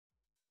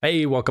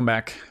Hey, welcome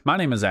back. My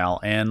name is Al,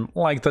 and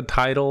like the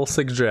title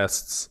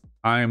suggests,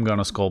 I am going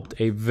to sculpt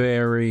a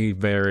very,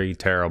 very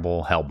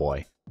terrible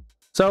Hellboy.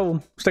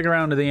 So stick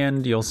around to the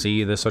end, you'll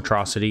see this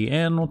atrocity,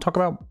 and we'll talk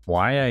about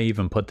why I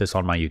even put this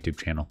on my YouTube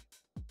channel.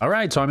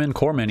 Alright, so I'm in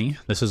CoreMini.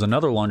 This is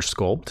another lunge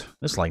sculpt.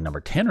 This is like number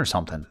 10 or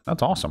something.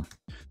 That's awesome.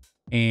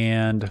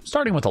 And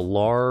starting with a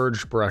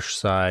large brush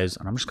size,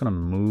 and I'm just going to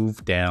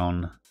move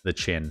down the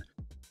chin.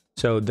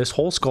 So this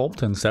whole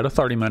sculpt, instead of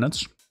 30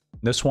 minutes,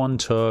 this one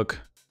took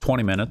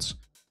 20 minutes.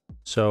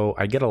 So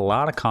I get a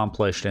lot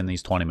accomplished in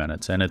these 20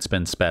 minutes, and it's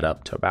been sped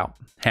up to about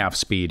half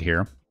speed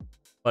here.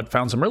 But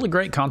found some really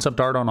great concept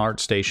art on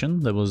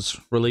ArtStation that was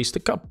released a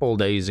couple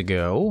days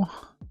ago,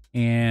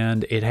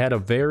 and it had a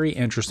very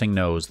interesting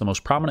nose. The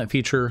most prominent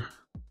feature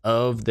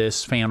of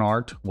this fan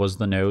art was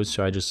the nose,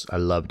 so I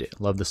loved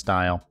it. Loved the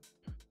style.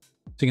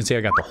 So you can see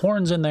I got the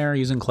horns in there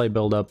using clay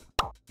buildup,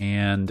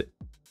 and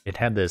it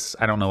had this,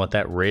 I don't know what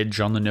that ridge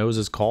on the nose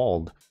is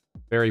called.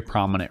 Very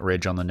prominent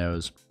ridge on the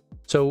nose.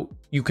 So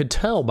you could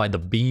tell by the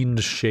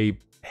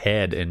bean-shaped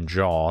head and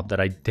jaw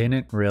that I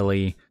didn't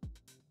really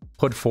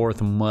put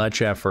forth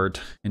much effort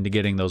into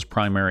getting those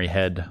primary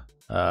head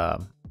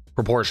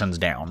proportions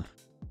down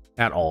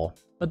at all,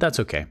 but that's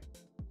okay.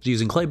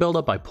 Using clay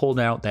buildup, I pulled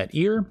out that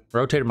ear,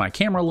 rotated my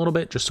camera a little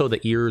bit just so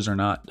the ears are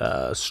not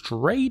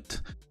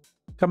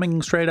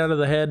coming straight out of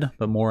the head,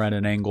 but more at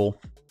an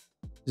angle.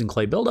 Using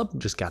clay buildup,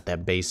 just got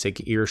that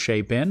basic ear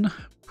shape in.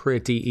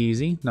 Pretty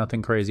easy,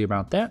 nothing crazy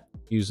about that.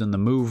 Using the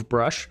move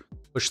brush,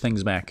 push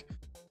things back.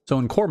 So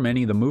in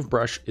CoreMini, the move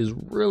brush is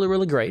really,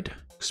 really great,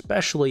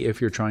 especially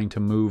if you're trying to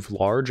move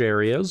large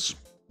areas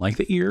like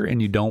the ear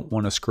and you don't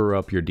want to screw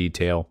up your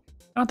detail.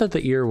 Not that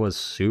the ear was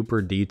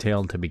super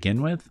detailed to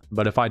begin with,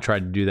 but if I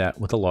tried to do that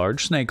with a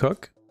large snake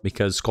hook,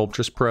 because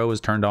Sculptress Pro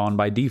is turned on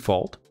by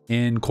default,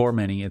 in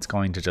CoreMini, it's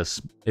going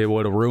to it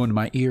would have ruined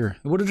my ear.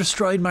 It would have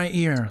destroyed my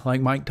ear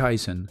like Mike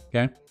Tyson,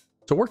 okay?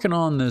 So working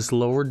on this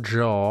lower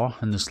jaw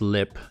and this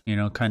lip, you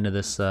know, kind of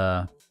this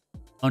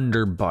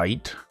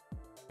underbite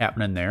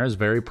happening there is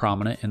very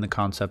prominent in the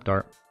concept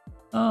art.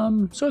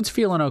 So it's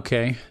feeling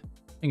okay.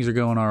 Things are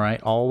going all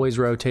right. Always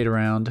rotate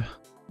around.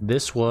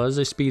 This was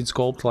a speed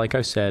sculpt, like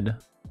I said.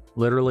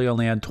 Literally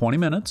only had 20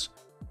 minutes.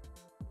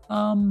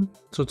 So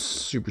it's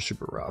super,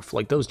 super rough.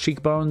 Like those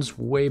cheekbones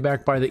way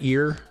back by the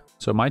ear.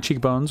 So my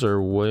cheekbones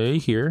are way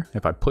here.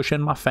 If I push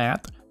in my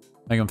fat,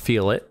 I can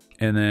feel it.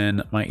 And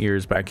then my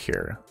ear's back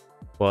here.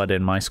 But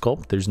in my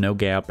sculpt, there's no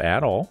gap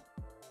at all.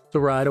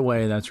 So right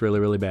away, that's really,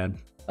 really bad.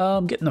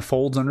 Getting the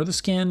folds under the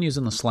skin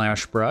using the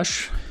slash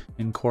brush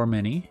in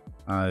CoreMini.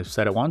 I've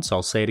said it once,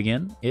 I'll say it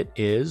again. It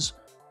is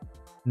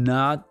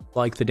not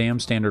like the damn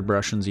standard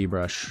brush in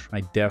ZBrush.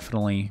 I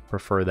definitely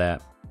prefer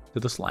that to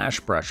the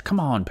slash brush. Come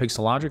on,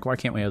 Pixelogic, why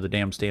can't we have the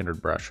damn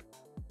standard brush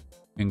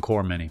in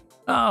CoreMini?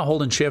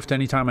 Holding shift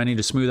anytime I need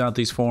to smooth out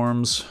these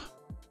forms.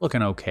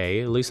 Looking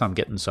okay, at least I'm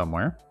getting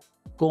somewhere.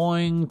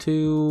 Going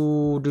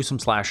to do some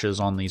slashes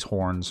on these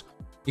horns.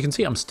 You can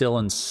see I'm still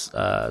in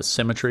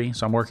symmetry,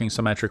 so I'm working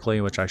symmetrically,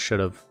 which I should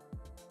have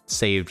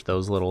saved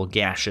those little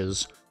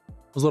gashes,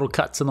 those little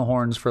cuts in the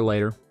horns for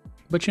later.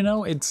 But you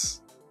know, it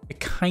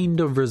kind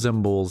of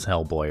resembles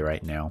Hellboy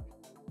right now.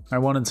 I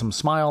wanted some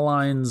smile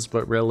lines,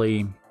 but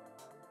really,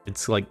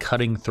 it's like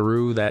cutting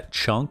through that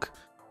chunk.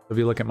 If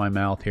you look at my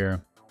mouth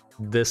here,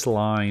 this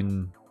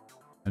line,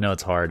 I know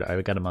it's hard,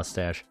 I've got a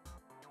mustache.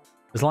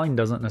 This line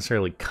doesn't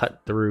necessarily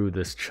cut through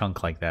this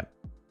chunk like that.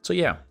 So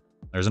yeah,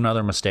 there's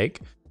another mistake.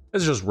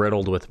 It's just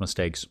riddled with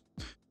mistakes.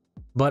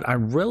 But I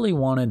really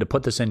wanted to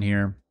put this in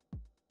here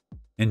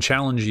and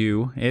challenge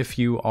you if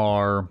you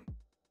are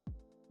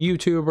a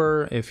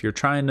YouTuber, if you're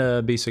trying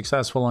to be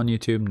successful on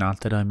YouTube. Not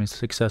that I'm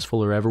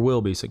successful or ever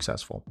will be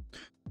successful.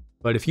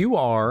 But if you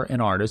are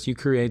an artist, you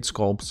create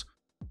sculpts,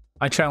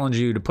 I challenge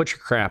you to put your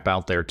crap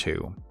out there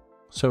too.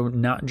 So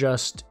not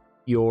just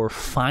your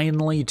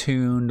finely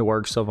tuned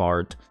works of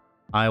art.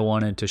 I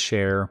wanted to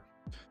share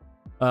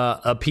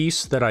a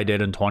piece that I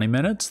did in 20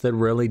 minutes that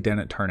really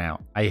didn't turn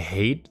out. I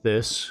hate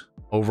this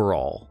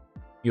overall.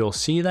 You'll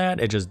see that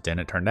it just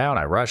didn't turn out.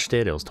 I rushed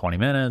it. It was 20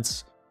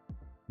 minutes,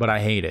 but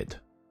I hate it.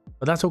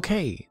 But that's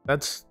okay.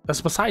 That's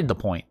beside the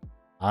point.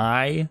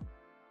 I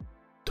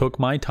took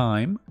my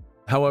time,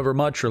 however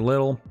much or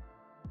little.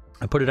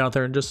 I put it out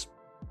there and just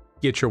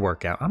get your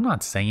work out. I'm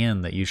not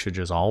saying that you should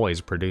just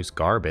always produce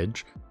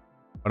garbage.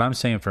 But I'm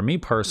saying for me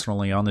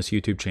personally on this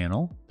YouTube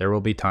channel, there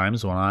will be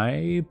times when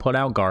I put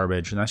out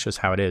garbage, and that's just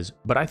how it is.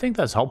 But I think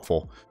that's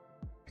helpful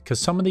because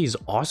some of these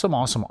awesome,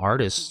 awesome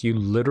artists, you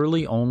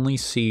literally only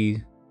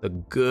see the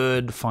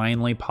good,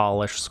 finely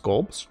polished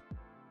sculpts.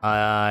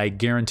 I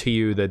guarantee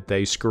you that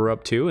they screw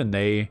up too, and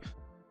they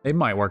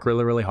might work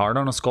really, really hard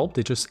on a sculpt.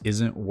 It just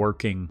isn't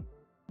working.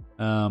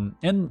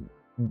 And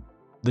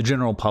the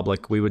general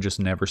public, we would just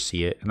never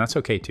see it, and that's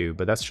okay too.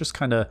 But that's just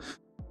kind of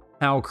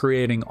how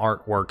creating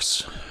art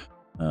works.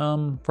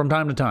 From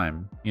time to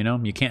time, you know,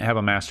 you can't have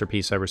a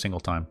masterpiece every single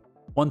time.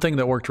 One thing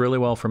that worked really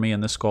well for me in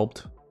this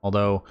sculpt,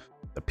 although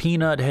the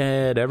peanut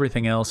head,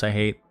 everything else I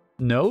hate,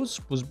 nose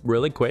was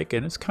really quick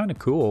and it's kind of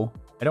cool.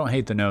 I don't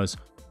hate the nose.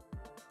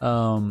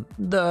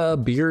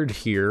 The beard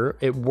here,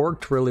 it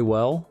worked really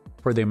well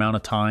for the amount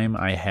of time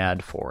I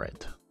had for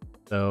it.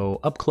 So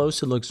up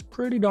close, it looks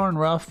pretty darn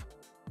rough,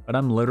 but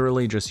I'm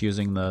literally just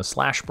using the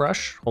slash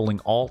brush, holding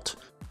Alt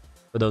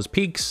for those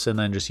peaks, and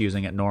then just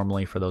using it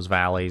normally for those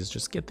valleys.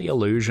 Just get the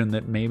illusion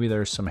that maybe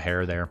there's some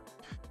hair there.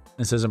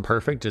 This isn't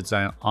perfect. It's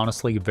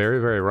honestly very,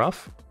 very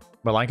rough.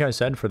 But like I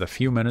said, for the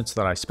few minutes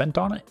that I spent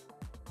on it,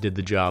 did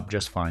the job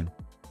just fine.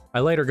 I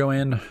later go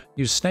in,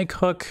 use snake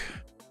hook,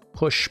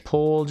 push,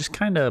 pull, just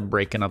kind of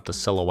breaking up the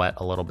silhouette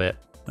a little bit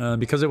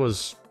because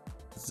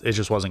it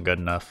just wasn't good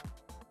enough.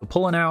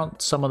 Pulling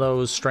out some of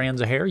those strands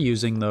of hair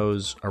using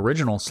those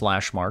original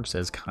slash marks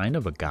as kind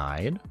of a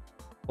guide.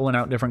 Pulling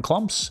out different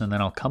clumps, and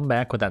then I'll come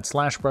back with that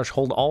slash brush,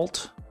 hold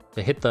Alt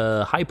to hit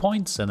the high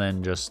points, and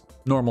then just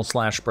normal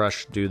slash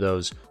brush, do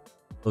those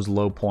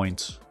low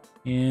points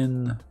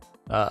in,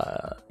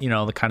 you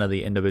know, the kind of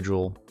the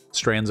individual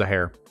strands of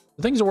hair.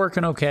 Things are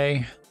working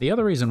okay. The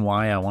other reason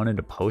why I wanted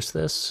to post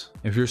this,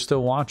 if you're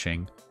still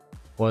watching,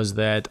 was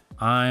that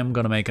I'm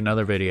going to make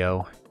another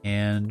video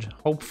and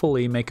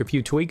hopefully make a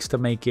few tweaks to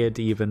make it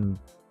even,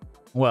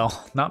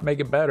 well, not make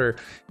it better.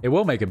 It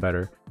will make it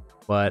better,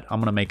 but I'm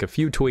going to make a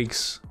few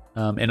tweaks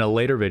in a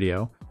later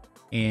video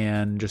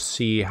and just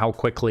see how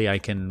quickly I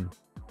can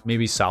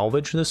maybe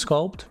salvage this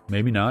sculpt.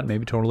 Maybe not,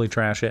 maybe totally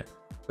trash it,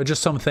 but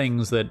just some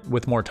things that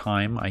with more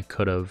time I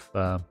could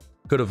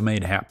have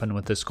made happen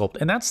with this sculpt.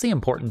 And that's the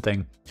important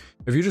thing.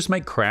 If you just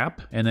make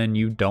crap and then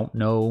you don't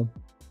know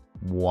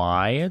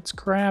why it's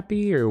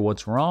crappy or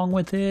what's wrong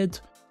with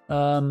it,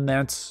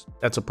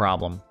 that's a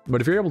problem. But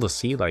if you're able to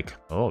see like,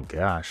 oh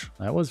gosh,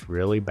 that was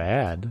really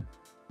bad,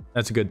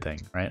 that's a good thing,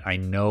 right? I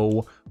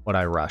know what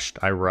I rushed.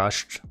 I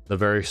rushed the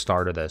very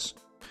start of this.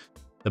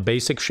 The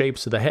basic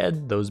shapes of the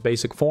head, those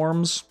basic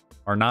forms,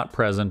 are not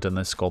present in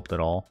this sculpt at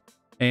all.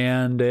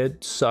 And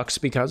it sucks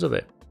because of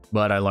it.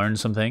 But I learned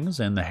some things,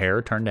 and the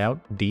hair turned out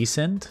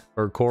decent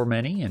for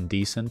CoreMini and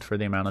decent for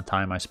the amount of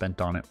time I spent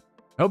on it.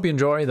 I hope you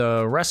enjoy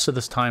the rest of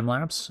this time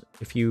lapse.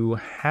 If you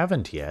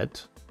haven't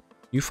yet,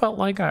 you felt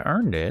like I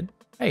earned it,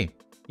 hey,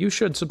 you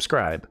should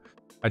subscribe.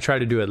 I try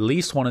to do at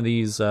least one of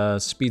these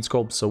speed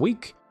sculpts a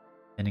week,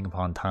 depending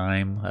upon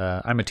time.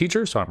 I'm a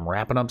teacher, so I'm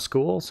wrapping up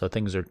school, so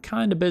things are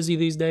kind of busy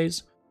these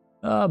days.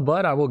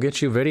 But I will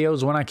get you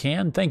videos when I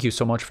can. Thank you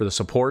so much for the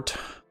support.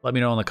 Let me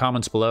know in the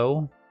comments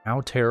below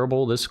how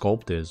terrible this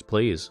sculpt is.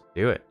 Please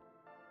do it.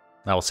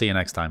 I will see you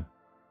next time.